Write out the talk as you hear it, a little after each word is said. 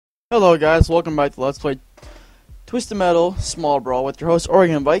Hello guys, welcome back to Let's Play Twisted Metal Small Brawl with your host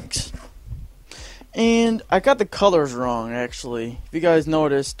Oregon Bikes. And I got the colors wrong actually. If you guys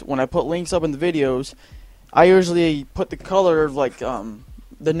noticed, when I put links up in the videos, I usually put the color of like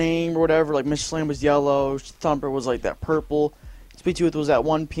the name or whatever, like Mr. Slam was yellow, Thumper was like that purple, Speed Tooth was that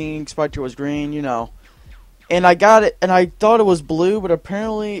one pink, Spectre was green, you know. And I got it, and I thought it was blue, but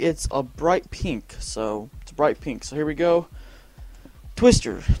apparently it's a bright pink, so it's a bright pink. So here we go.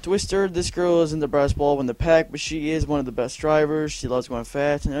 Twister, this girl is in the brass ball in the pack, but she is one of the best drivers. She loves going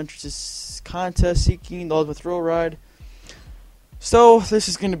fast and enters this contest seeking the ultimate thrill ride. So this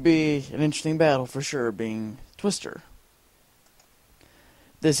is going to be an interesting battle for sure, being Twister.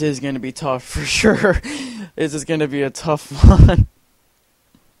 This is going to be tough for sure. This is going to be a tough one.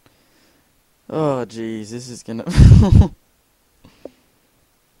 Oh jeez, this is going to...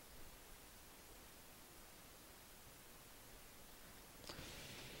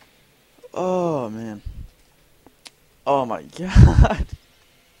 Oh man. Oh my god.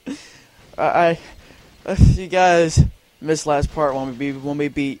 If you guys missed last part when we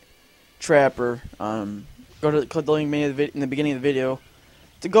beat Trapper, go to click the link in the beginning of the video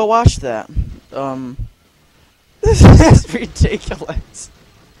to go watch that. This is ridiculous.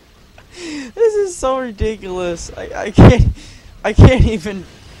 This is so ridiculous. I can't even.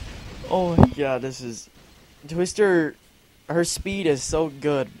 Oh my god, this is Twister. Her speed is so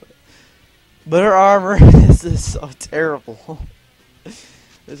good. But her armor is so terrible.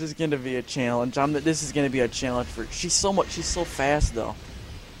 This is gonna be a challenge. This is gonna be a challenge for. She's so fast though.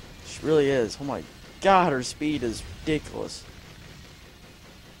 She really is. Oh my god, her speed is ridiculous.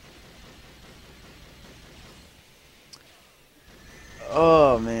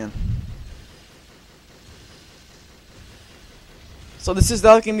 Oh man. So this is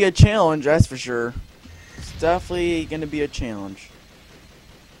definitely gonna be a challenge, that's for sure. It's definitely gonna be a challenge.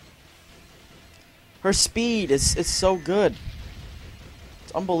 Her speed is so good.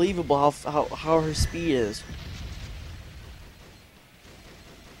 It's unbelievable how her speed is.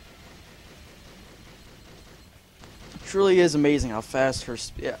 It truly is amazing how fast her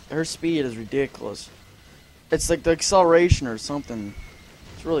speed is ridiculous. It's like the acceleration or something.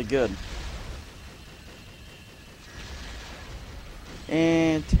 It's really good.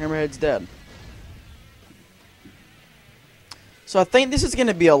 And Hammerhead's dead. So I think this is going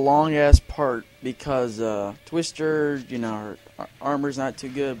to be a long-ass part because Twister, you know, her armor's not too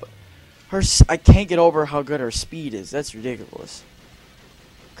good. But I can't get over how good her speed is. That's ridiculous.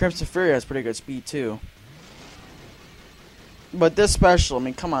 Crimson Fury has pretty good speed too. But this special, I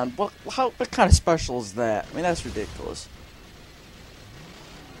mean, come on. What kind of special is that? I mean, that's ridiculous.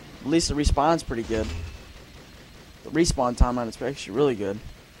 At least the respawn's pretty good. The respawn time on it's actually really good.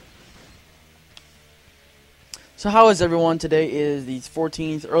 So how is everyone? Today is the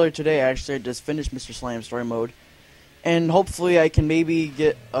 14th. Earlier today, actually, I just finished Mr. Slam story mode. And hopefully I can maybe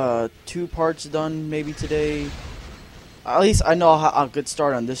get 2 parts done maybe today. At least I know a good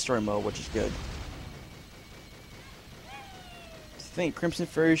start on this story mode, which is good. I think Crimson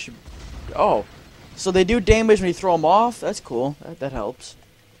Fury should... Oh. So they do damage when you throw them off? That's cool. That helps.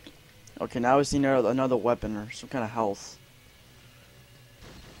 Okay, now we see another weapon or some kind of health.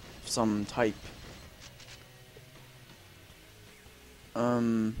 Some type.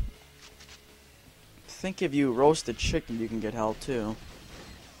 I think if you roast the chicken, you can get health too.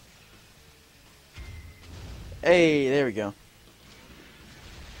 Hey, there we go.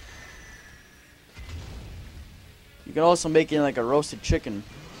 You can also make it like a roasted chicken.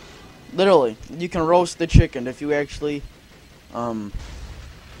 Literally, you can roast the chicken if you actually,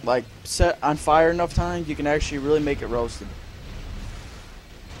 like set on fire enough times. You can actually really make it roasted.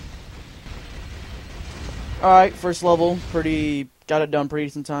 Alright, first level, got it done pretty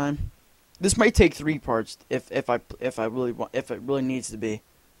decent time. This might take 3 parts if it really needs to be.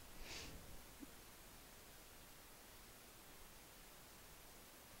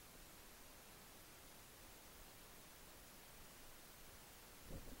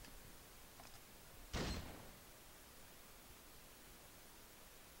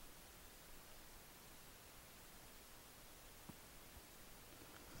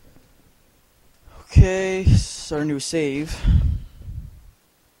 Okay, start a new save.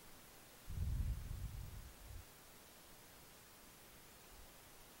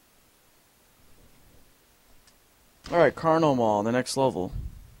 Alright, Carno Mall, the next level.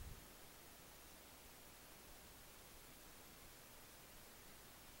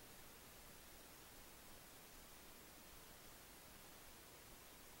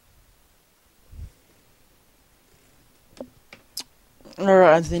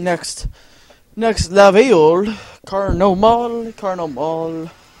 Alright, the next level. Carno Mall.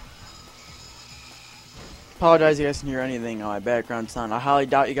 Apologize if you guys can hear anything on my background sound. I highly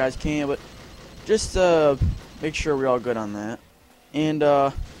doubt you guys can, but just make sure we're all good on that. And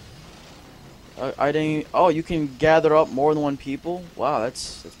I didn't. Oh, you can gather up more than one people. Wow,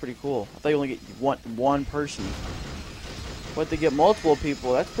 that's pretty cool. I thought you only get one person, but to get multiple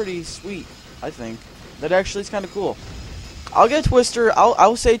people, that's pretty sweet. I think that actually is kind of cool. I'll get Twister.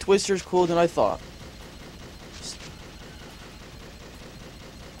 I'll say Twister's cooler than I thought.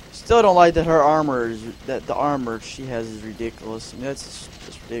 Still don't like that her armor is the armor she has is ridiculous. I mean, that's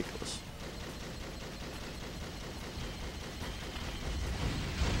just ridiculous.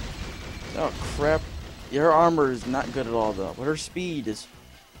 Oh crap! Yeah, her armor is not good at all though, but her speed is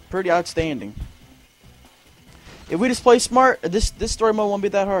pretty outstanding. If we just play smart, this story mode won't be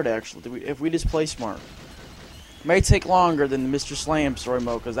that hard actually. If we just play smart, it may take longer than the Mr. Slam story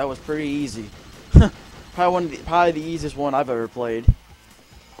mode because that was pretty easy. Probably the easiest one I've ever played.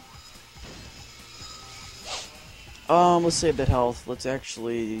 Let's save that health. Let's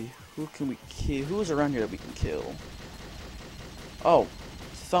actually, who can we kill? Who's around here that we can kill? Oh,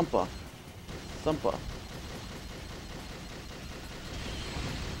 Thumpa.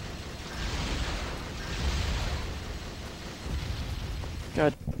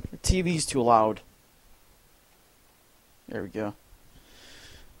 God, the TV's too loud. There we go.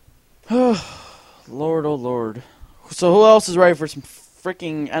 Lord, oh Lord. So who else is ready for some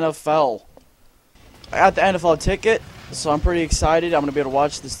freaking NFL? I got the NFL ticket, so I'm pretty excited. I'm going to be able to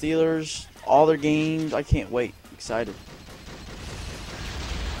watch the Steelers, all their games. I can't wait. Excited.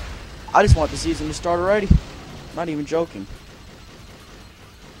 I just want the season to start already. Not even joking.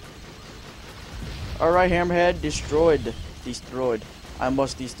 Alright, Hammerhead. Destroyed. I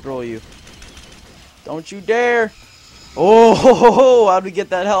must destroy you. Don't you dare. Oh, how'd we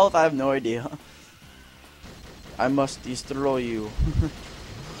get that health? I have no idea. I must destroy you.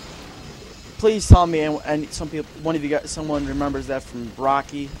 Please tell me, and someone remembers that from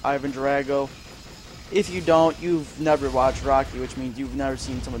Rocky, Ivan Drago. If you don't, you've never watched Rocky, which means you've never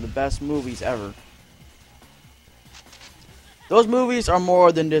seen some of the best movies ever. Those movies are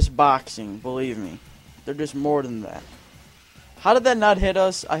more than just boxing, believe me. They're just more than that. How did that not hit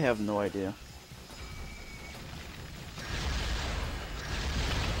us? I have no idea.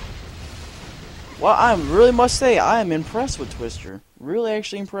 Well, I really must say, I am impressed with Twister. Really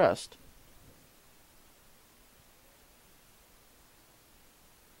actually impressed.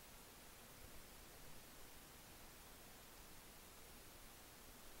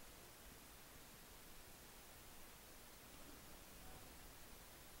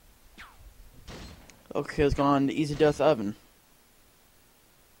 Okay, let's go on to Easy Death Evan.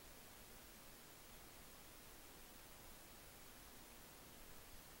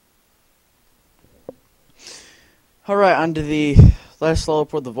 Alright, on to the last level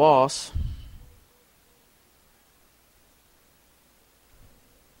for the boss.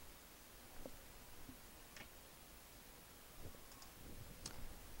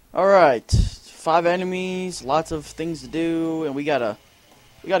 Alright, 5 enemies, lots of things to do, and we gotta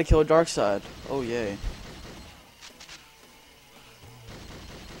kill a dark side. Oh yay.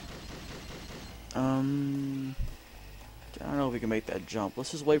 I don't know if we can make that jump.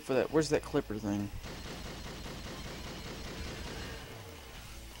 Let's just wait for that. Where's that clipper thing?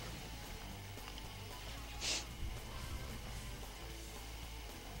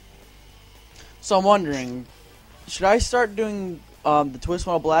 So I'm wondering, should I start doing the Twist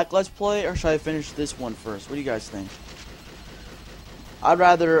Model Black Let's Play, or should I finish this one first? What do you guys think? I'd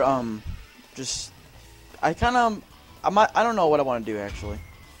rather just I don't know what I want to do actually.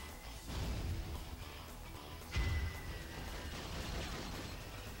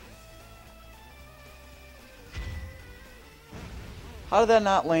 How did that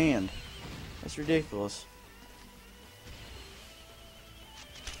not land? That's ridiculous.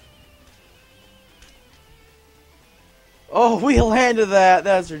 Oh, we landed that.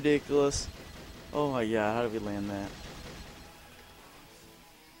 That's ridiculous. Oh my god, how did we land that?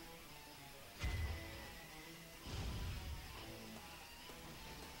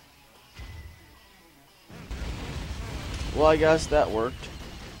 Well, I guess that worked.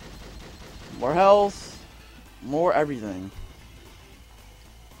 More health, more everything.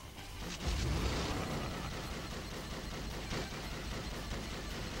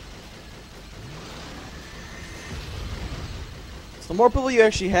 The more people you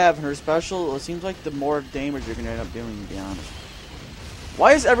actually have in her special, it seems like the more damage you're going to end up doing, to be honest.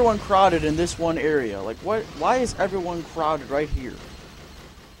 Why is everyone crowded in this one area? Like, what? Why is everyone crowded right here?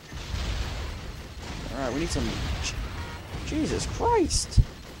 Alright, we need some... Jesus Christ!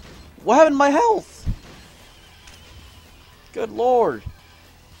 What happened to my health? Good lord.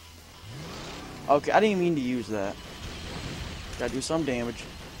 Okay, I didn't mean to use that. Gotta do some damage.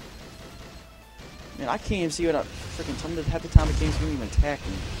 Man, I can't even see what I freaking some of the half the time the game's don't even attack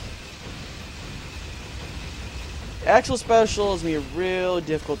me. Actual special is gonna be real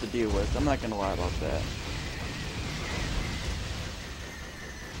difficult to deal with. I'm not gonna lie about that.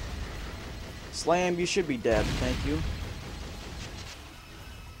 Slam, you should be dead. Thank you.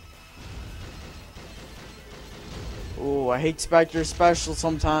 Oh, I hate Spectre special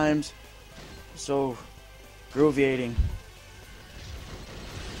sometimes. So grooviating.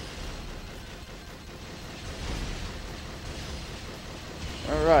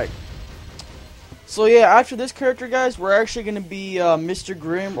 Alright. So yeah, after this character, guys, we're actually going to be Mr.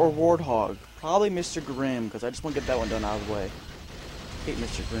 Grimm or Warthog. Probably Mr. Grimm, because I just want to get that one done out of the way. Hate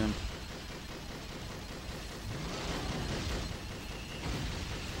Mr. Grimm.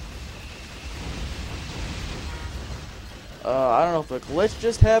 I don't know if a glitch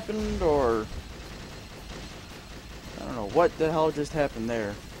just happened, or I don't know what the hell just happened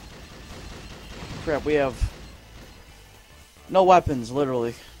there. Crap, we have no weapons,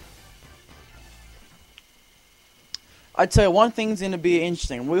 literally. I'd tell you one thing's gonna be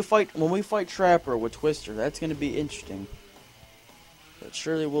interesting. When we fight Trapper with Twister, that's gonna be interesting. That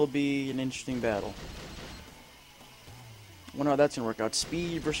surely will be an interesting battle. I wonder how that's gonna work out.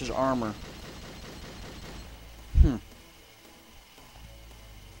 Speed versus armor.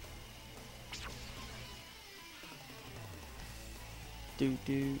 Do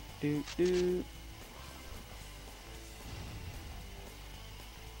do do do.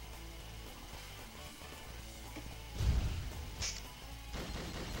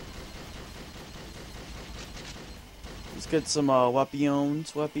 Let's get some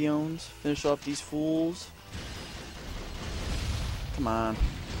weapons. Finish off these fools. Come on.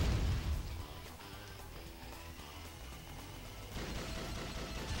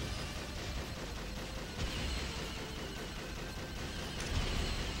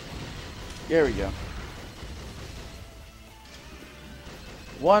 There we go.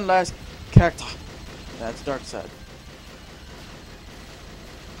 One last character. That's Darkseid.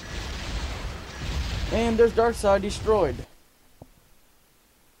 And there's Darkseid destroyed.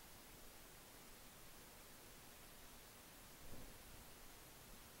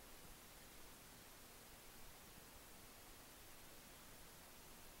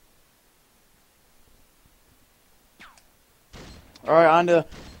 Alright, on to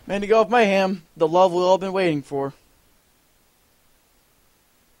Mandigo of Mayhem, the love we've all been waiting for.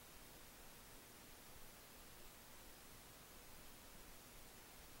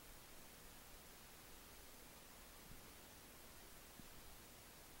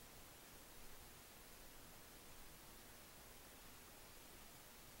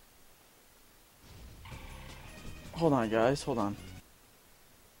 Hold on, guys, hold on.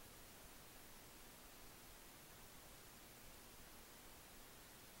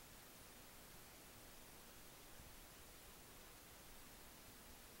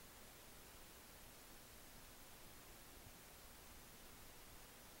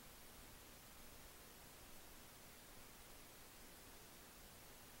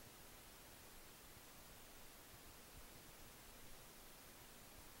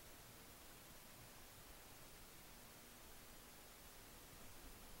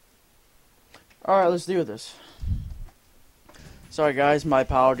 Alright, let's do this. Sorry guys, my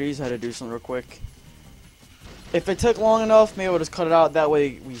apologies, I had to do something real quick. If it took long enough, maybe I'll just cut it out, that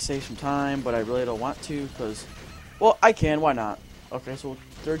way we save some time, but I really don't want to, because, well, I can, why not? Okay, so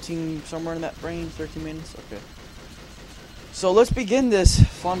 13, somewhere in that range, 13 minutes, okay. So let's begin this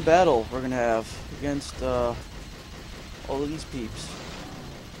fun battle we're gonna have against, all of these peeps.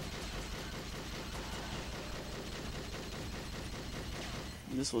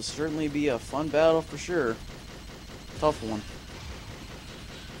 This will certainly be a fun battle for sure. Tough one.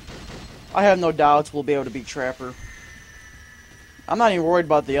 I have no doubts we'll be able to beat Trapper. I'm not even worried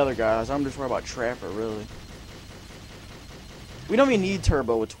about the other guys. I'm just worried about Trapper, really. We don't even need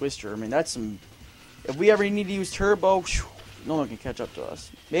Turbo with Twister. I mean, that's some... If we ever need to use Turbo, whew, no one can catch up to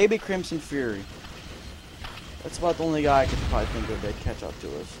us. Maybe Crimson Fury. That's about the only guy I could probably think of that'd catch up to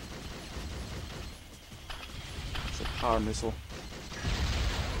us. It's a power missile.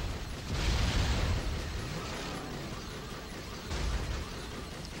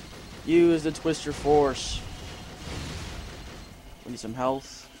 Use the Twister Force. We need some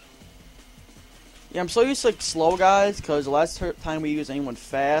health. Yeah, I'm so used to like slow guys because the last time we used anyone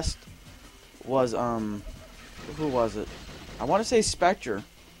fast was who was it? I want to say Spectre.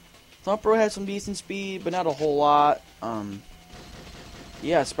 Thumper had some decent speed, but not a whole lot.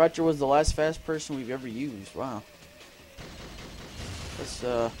 Yeah, Spectre was the last fast person we've ever used. Wow. Let's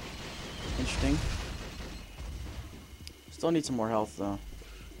Interesting. Still need some more health, though.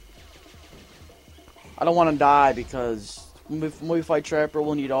 I don't want to die because when we fight Trapper,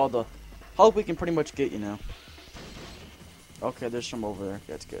 we'll need all the help we can pretty much get, you know. Okay, there's some over there.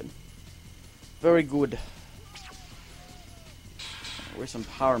 That's good. Very good. Where's some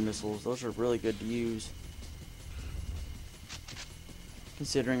power missiles? Those are really good to use,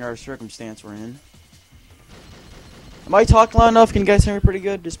 considering our circumstance we're in. Am I talking loud enough? Can you guys hear me pretty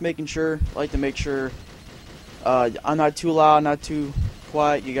good? Just making sure. I like to make sure I'm not too loud, not too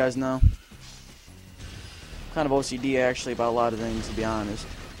quiet. You guys know. Kind of OCD actually about a lot of things, to be honest.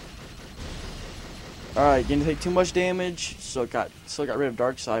 Alright, didn't take too much damage. Still got rid of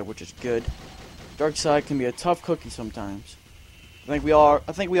Dark Side, which is good. Dark Side can be a tough cookie sometimes. I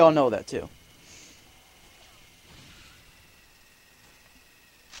think we all know that too.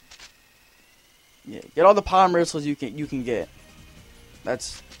 Yeah, get all the power missiles you can get.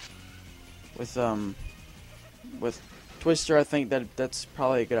 That's with Twister. I think that's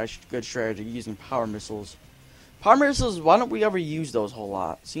probably a good strategy, using power missiles. Power missiles. Why don't we ever use those a whole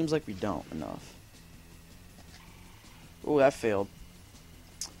lot? Seems like we don't enough. Oh, that failed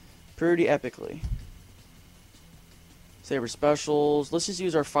pretty epically. Save our specials. Let's just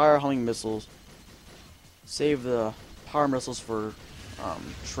use our fire homing missiles. Save the power missiles for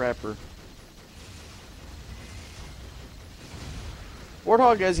Trapper.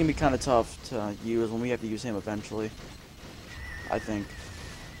 Warthog is gonna be kind of tough to use when we have to use him eventually, I think.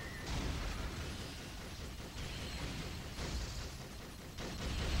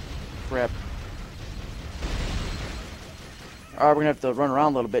 Crap. Alright, we're gonna have to run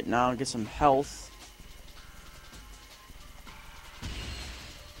around a little bit now and get some health.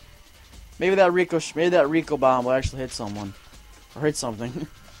 Maybe that Rico bomb will actually hit someone. Or hit something.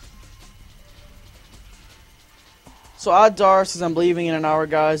 So odds are, since I'm leaving in an hour,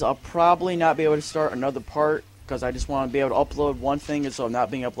 guys, I'll probably not be able to start another part, because I just want to be able to upload one thing, and so I'm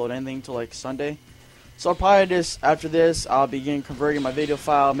not being able to upload anything until like Sunday. So I'll probably just, after this, I'll begin converting my video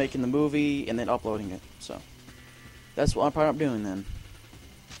file, making the movie, and then uploading it. So that's what I'm probably doing then,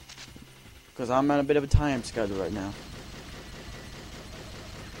 because I'm on a bit of a time schedule right now.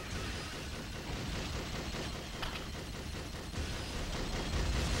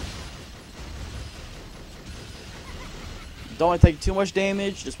 Don't want to take too much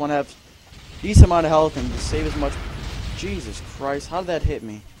damage, just want to have a decent amount of health and just save as much. Jesus Christ, how did that hit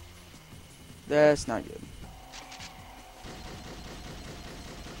me? That's not good.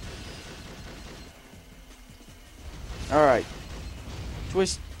 Alright.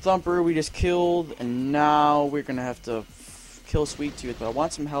 Twist Thumper we just killed, and now we're going to have to kill Sweet Tooth, but I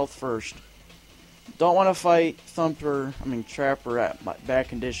want some health first. Don't want to fight Trapper at bad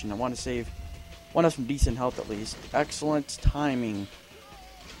condition. I want to have some decent health at least. Excellent timing.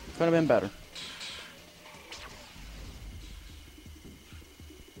 Could have been better.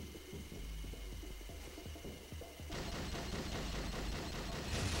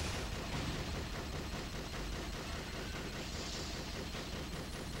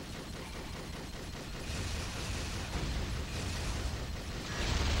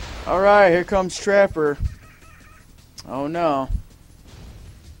 Alright, here comes Trapper. Oh no.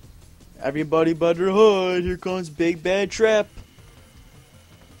 Everybody better hide. Here comes Big Bad Trap.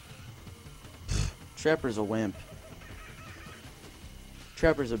 Trapper's a wimp.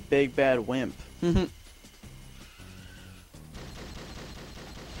 Trapper's a big bad wimp. I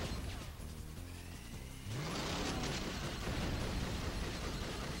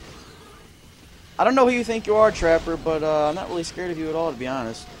don't know who you think you are, Trapper, but I'm not really scared of you at all, to be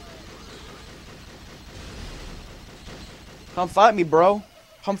honest. Come fight me, bro.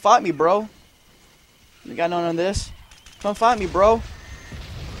 Come fight me, bro. You got none on this? Come fight me, bro.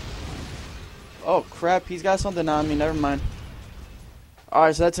 Oh, crap. He's got something on me. Never mind.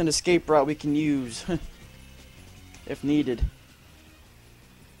 Alright, so that's an escape route we can use. If needed.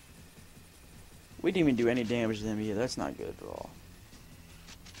 We didn't even do any damage to them either. That's not good at all.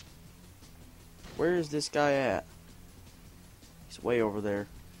 Where is this guy at? He's way over there.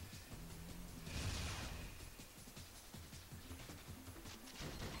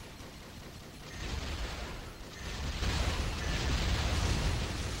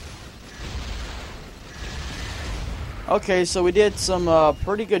 Okay, so we did some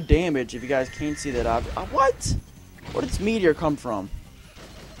pretty good damage, if you guys can't see that. What? Where did this meteor come from?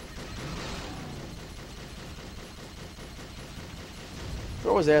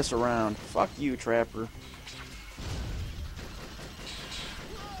 Throw his ass around. Fuck you, Trapper.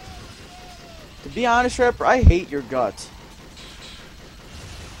 To be honest, Trapper, I hate your guts.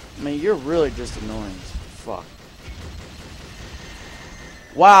 I mean, you're really just annoying. Fuck.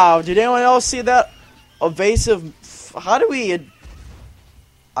 Wow, did anyone else see that evasive? How do we?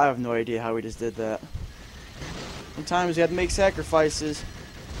 I have no idea how we just did that. Sometimes you have to make sacrifices.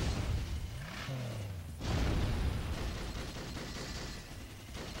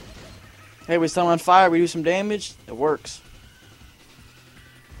 Hey, we set them on fire, we do some damage, it works.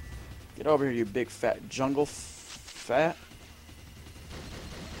 Get over here, you big fat jungle fat.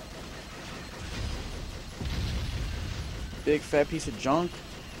 Big fat piece of junk.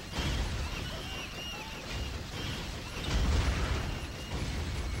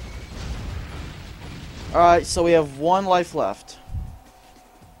 Alright, so we have 1 life left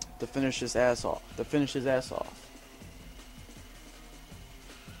to finish his ass off.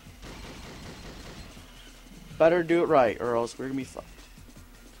 Better do it right, or else we're gonna be fucked.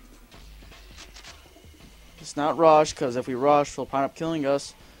 Just not rush, because if we rush, he'll wind up killing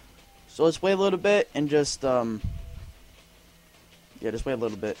us. So let's wait a little bit and just yeah, just wait a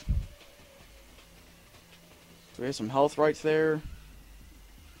little bit. So we have some health right there.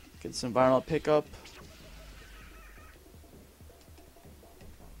 Get some environmental pickup.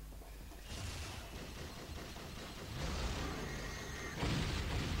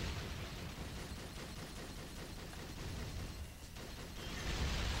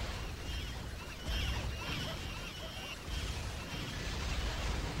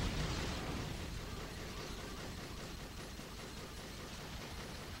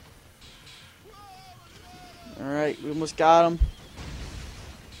 Alright, we almost got him.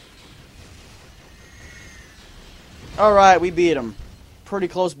 Alright, we beat him. Pretty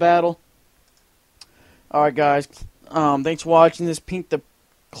close battle. Alright guys, thanks for watching this.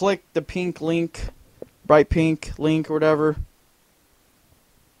 Click the pink link, bright pink link or whatever.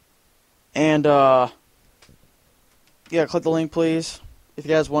 And yeah, click the link please, if you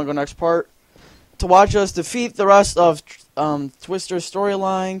guys want to go next part. To watch us defeat the rest of Twister's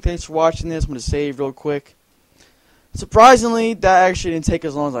storyline. Thanks for watching this. I'm going to save real quick. Surprisingly, that actually didn't take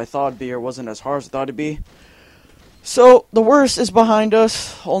as long as I thought it'd be, or wasn't as hard as I thought it'd be. So, the worst is behind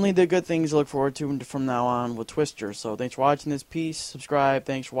us. Only the good things to look forward to from now on with Twister. So, thanks for watching this piece. Subscribe.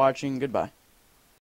 Thanks for watching. Goodbye.